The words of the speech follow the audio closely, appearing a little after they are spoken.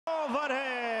Alvarez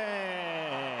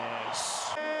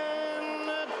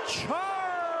and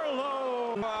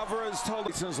Charlo. Alvarez told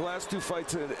us in his last two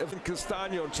fights in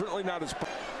Castano, and certainly not his.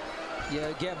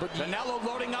 Yeah, but Canelo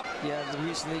loading up. Yeah,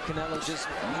 recently Canelo just,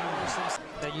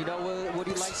 and you know what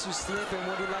he likes to slip and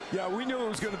what he likes. Yeah, we knew it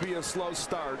was going to be a slow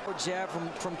start. Jab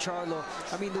from Charlo.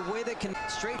 I mean, the way that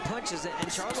straight punches and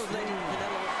Charlo's letting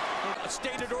Canelo.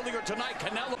 Stated earlier tonight,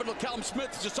 Canelo and Callum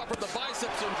Smith just suffered the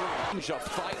biceps injury. A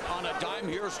fight on a dime.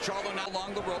 Here's Charlo now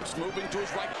along the ropes, moving to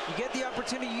his right. You get the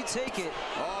opportunity, you take it.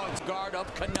 Oh, it's guard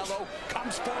up. Canelo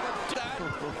comes forward.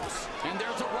 And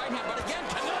there's a right hand, but again,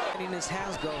 Canelo. Letting his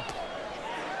hands go.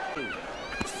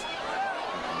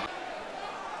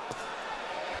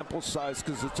 Sample size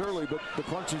because it's early, but the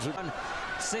punches are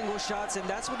single shots, and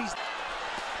that's what he's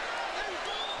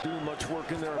doing much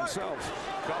work in there himself.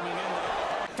 Coming in,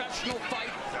 professional fight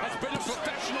has been a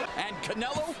professional, and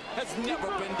Canelo has never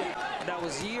been down. That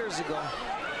was years ago.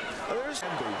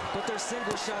 But there's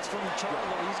single shots from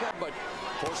Charlo. He's got, but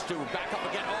forced to back up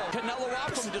again. Oh, Canelo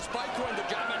off him despite throwing the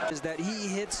jab. Is that he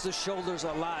hits the shoulders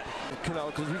a lot.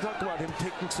 Canelo, because we talked about him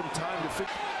taking some time to fix.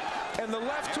 And the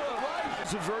left to the right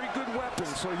is a very good weapon,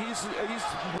 so he's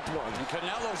with one. And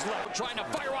Canelo's left, trying to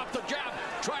fire off the jab,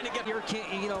 trying to get your,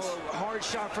 you know, a hard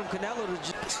shot from Canelo to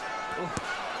just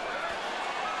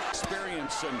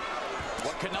experience and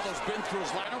what Canelo's been through is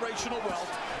generational wealth.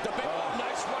 The big,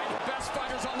 nice right, best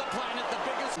fighters on the planet, the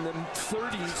biggest. In the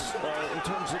 30s, in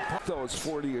terms of those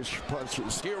 40-ish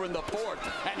punches. Here in the fourth,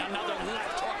 and another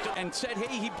left hook, and said,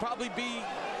 hey, he'd probably be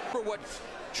for what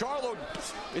Charlo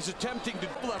is attempting to do,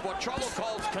 what Charlo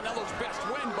calls Canelo's best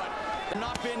win, but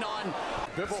not been on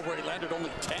Bivol where he landed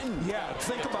only 10. Yeah,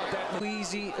 think about that.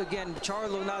 Easy again,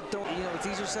 Charlo not throwing, you know, it's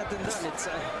easier said than done. It's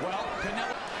well,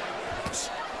 Canelo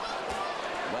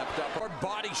left up or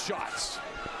body shots.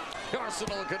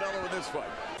 Arsenal and Canelo in this fight.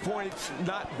 Points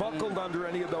not buckled under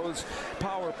any of those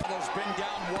power. Canelo's been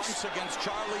down once against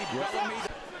Charlie Bellamy.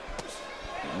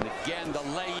 And again, the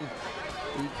lane.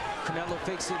 Canelo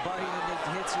fakes the body and then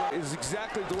hits you. Is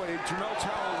exactly the way Jermell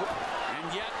Charlo.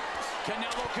 And yet,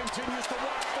 Canelo continues to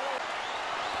walk forward.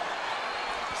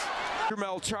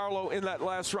 Jermell Charlo in that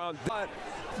last round. But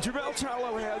Jermell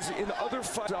Charlo has in other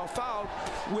fights out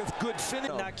with good finish.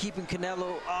 Not keeping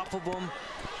Canelo off of him.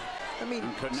 I mean,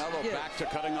 and Canelo back to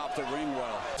cutting off the ring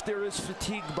well. There is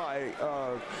fatigue by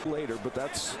later, but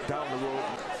that's down the road.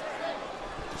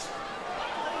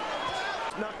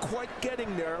 Not quite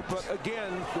getting there, but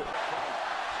again.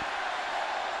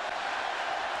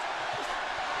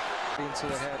 Into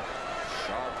the head.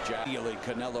 Sharp jab.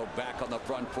 Canelo back on the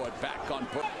front foot, back on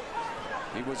foot.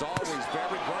 He was always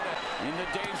very good in the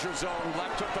danger zone.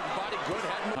 Left hook to the body, good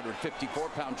head.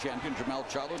 154-pound champion Jermell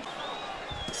Charlo.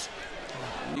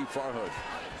 Farhood.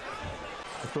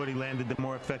 I thought he landed the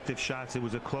more effective shots. It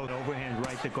was a close overhand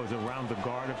right that goes around the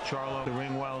guard of Charlo, the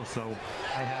ring well. So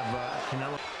I have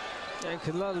Canelo. And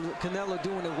Canelo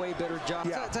doing a way better job.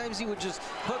 Yeah. Sometimes he would just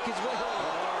hook his way.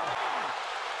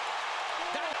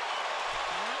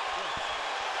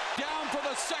 Down for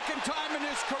the second time in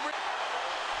his career.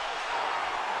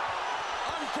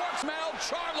 Jermell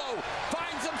Charlo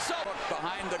finds himself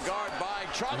behind the guard by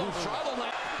Charlo.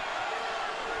 Charlo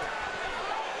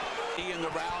in the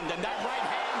round, and that right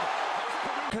hand.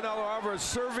 Canelo Alvarez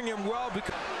serving him well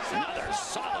because another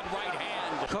solid right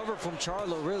hand. Cover from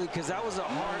Charlo, really, because that was a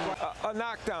hard a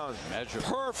knockdown. Measure.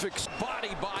 Perfect.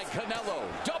 Body by Canelo.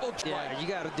 Double strike. Yeah, you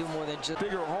got to do more than just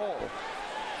bigger hole.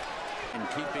 And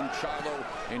keeping Charlo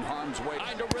in harm's way.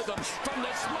 Find a rhythm from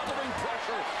the smothering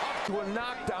pressure. To a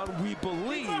knockdown, we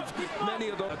believe many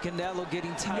of those. Canelo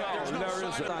getting tired. No, there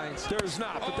isn't. There's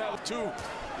not. But that to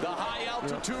the high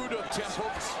altitude of tempo.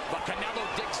 But Canelo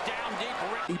digs down deep.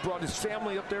 He brought his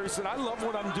family up there. He said, I love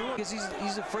what I'm doing. Because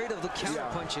he's afraid of the counter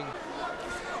punching.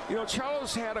 You know,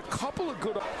 Charlo's had a couple of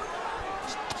good.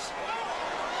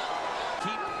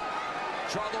 Keep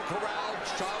Charlo corralled.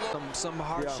 Charlo. Some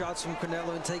hard shots from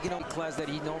Canelo and taking on the class that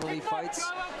he normally fights.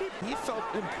 He felt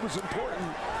it was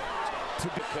important.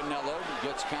 Canelo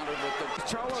gets countered with the.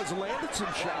 Charlo has landed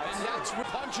some shots. And that's what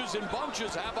punches and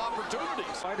bunches have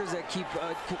opportunities. Fighters that keep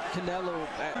Canelo.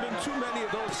 Been too many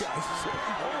of those guys.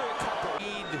 Only a couple.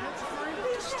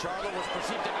 Charlo was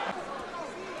perceived to have.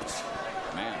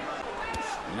 Man.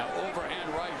 Now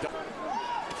overhand right.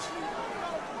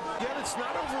 Yet it's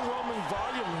not overwhelming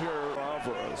volume here,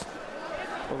 Alvarez.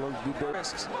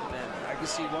 Risks. I can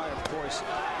see why, of course.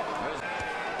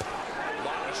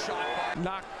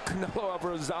 Knock Canelo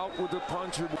Alvarez out with a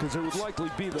puncher because it would likely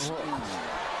be the hook.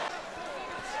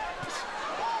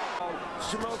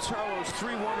 Jermell Charlo's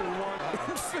 3-1-1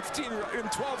 in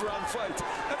 12-round fights.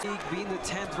 Being the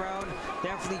 10th round,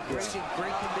 definitely great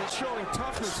condition. Showing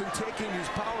toughness and taking his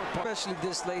power. Especially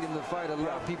this late in the fight, a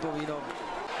lot of people, you know.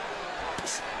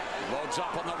 Loads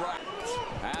up on the right.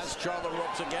 As Charlo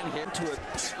ropes again hit To it.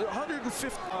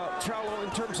 150 Charlo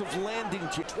in terms of landing.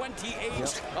 28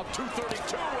 of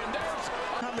 232, and there's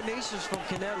Combinations from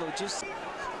Canelo, just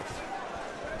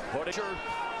Punisher.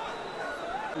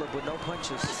 with no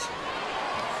punches.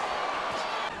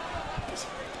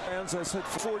 As I said,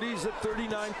 40s at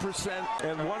 39%,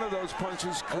 and one of those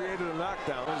punches created a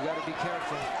knockdown. He's got to be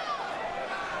careful.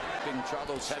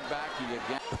 Charlo's head back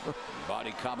again.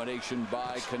 Body combination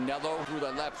by Canelo through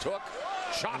the left hook.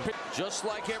 Chop it just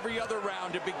like every other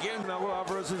round to begin. Canelo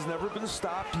Alvarez has never been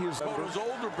stopped. He is His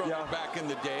older brother back in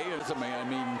the day. As a man, I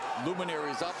mean,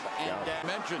 luminaries up and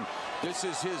mentioned this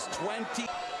is his 20.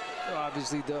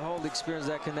 Obviously, the whole experience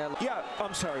that Canelo. Yeah,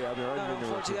 I'm sorry, Abner.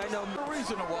 Unfortunately, I know. The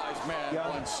reason a wise man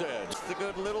once said. The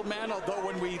good little man, although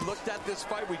when we looked at this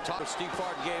fight, we talked. Steve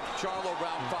Hart gave Charlo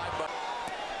round 5, but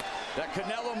that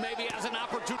Canelo maybe has an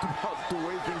opportunity. About the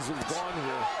way things have gone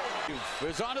here.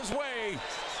 Is on his way.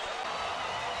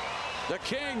 The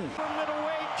king. The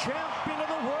middleweight champion of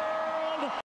the world.